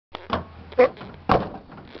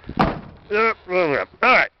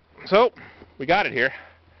Alright, so we got it here.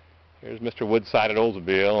 Here's Mr. Wood-sided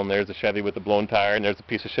Oldsmobile, and there's the Chevy with the blown tire, and there's a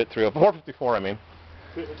piece of shit 454, I mean.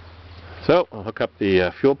 So, I'll hook up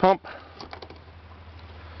the fuel pump.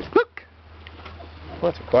 Look!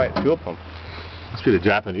 Well, that's a quiet fuel pump. Must be the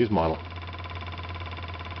Japanese model.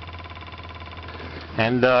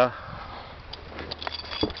 And,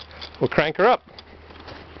 we'll crank her up.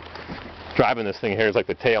 Driving this thing here is like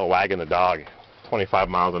the tail wagging the dog. 25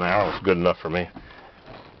 miles an hour was good enough for me.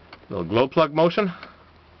 Little glow plug motion.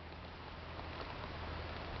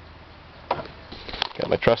 Got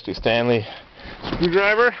my trusty Stanley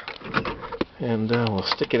screwdriver, and we'll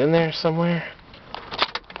stick it in there somewhere.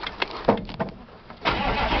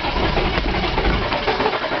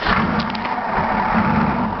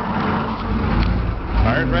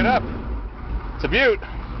 Fires right up. It's a beaut.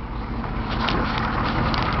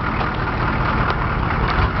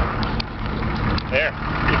 There,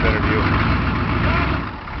 get a better view.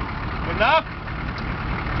 Good enough?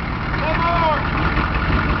 One more!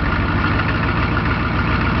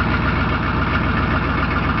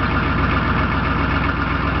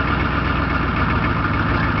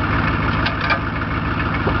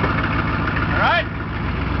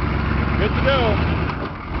 Good to go.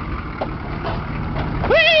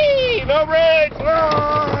 Whee! No brakes!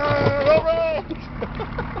 No brakes!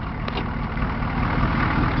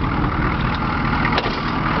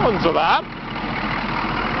 Wasn't so bad.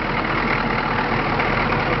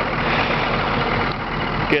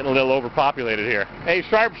 Getting a little overpopulated here. Hey,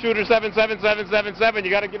 Sharpshooter 77777,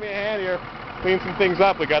 you got to give me a hand here. Clean some things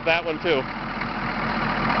up. We got that one too.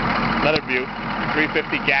 Another beaut.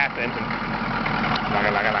 350 gas engine.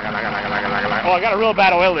 Oh, I got a real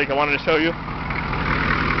bad oil leak I wanted to show you.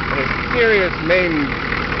 A serious main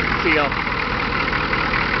seal.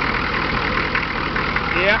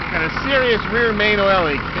 Yeah, got a serious rear main oil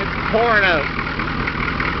leak. It's pouring out.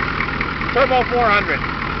 Turbo 400.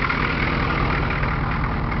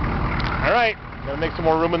 Alright, gotta make some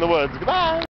more room in the woods. Goodbye!